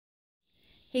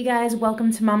Hey guys,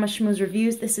 welcome to Momma Schmooze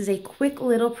Reviews. This is a quick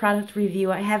little product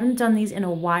review. I haven't done these in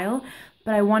a while,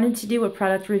 but I wanted to do a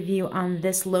product review on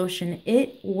this lotion.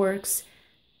 It works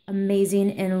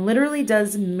amazing and literally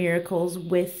does miracles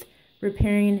with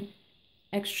repairing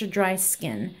extra dry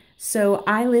skin. So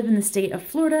I live in the state of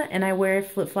Florida and I wear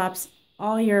flip-flops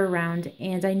all year round,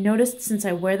 and I noticed since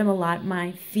I wear them a lot,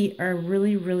 my feet are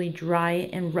really dry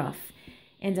and rough,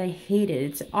 and I hate it.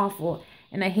 It's awful.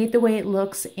 And I hate the way it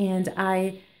looks, and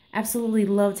I absolutely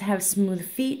love to have smooth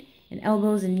feet and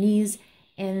elbows and knees.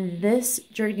 And this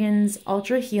Jergens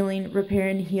Ultra Healing Repair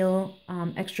and Heal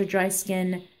Extra Dry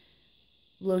Skin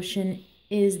Lotion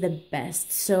is the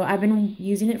best. So I've been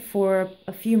using it for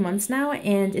a few months now,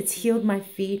 and it's healed my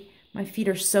feet. My feet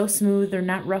are so smooth, they're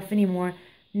not rough anymore.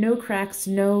 No cracks,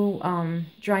 no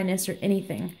dryness or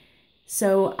anything.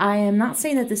 So I am not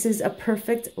saying that this is a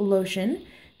perfect lotion,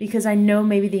 because I know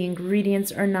maybe the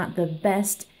ingredients are not the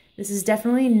best. This is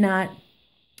definitely not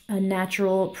a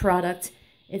natural product.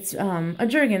 It's a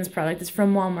Jergens product. It's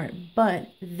from Walmart.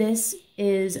 But this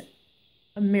is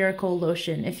a miracle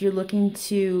lotion. If you're looking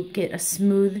to get a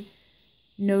smooth,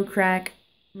 no crack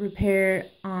repair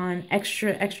on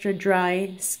extra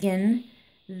dry skin,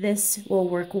 this will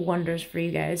work wonders for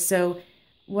you guys. So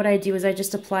what I do is I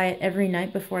just apply it every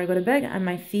night before I go to bed on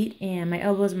my feet and my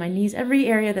elbows and my knees, every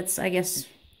area that's, I guess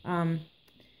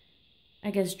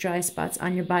dry spots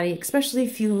on your body, especially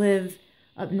if you live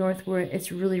up north where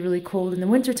it's really cold in the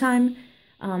wintertime.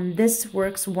 This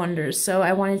works wonders. So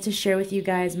I wanted to share with you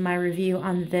guys my review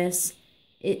on this.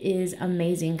 It is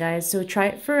amazing, guys. So try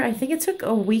it for, I think it took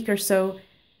a week or two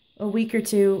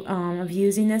of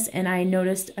using this, and I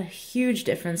noticed a huge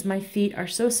difference. My feet are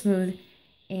so smooth,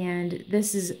 and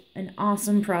this is an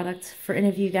awesome product for any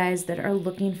of you guys that are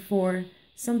looking for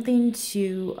something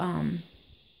to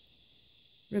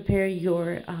repair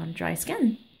your dry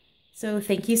skin. So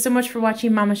thank you so much for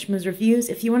watching Momma Schmooze Reviews.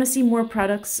 If you want to see more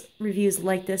products reviews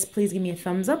like this, please give me a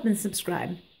thumbs up and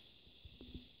subscribe.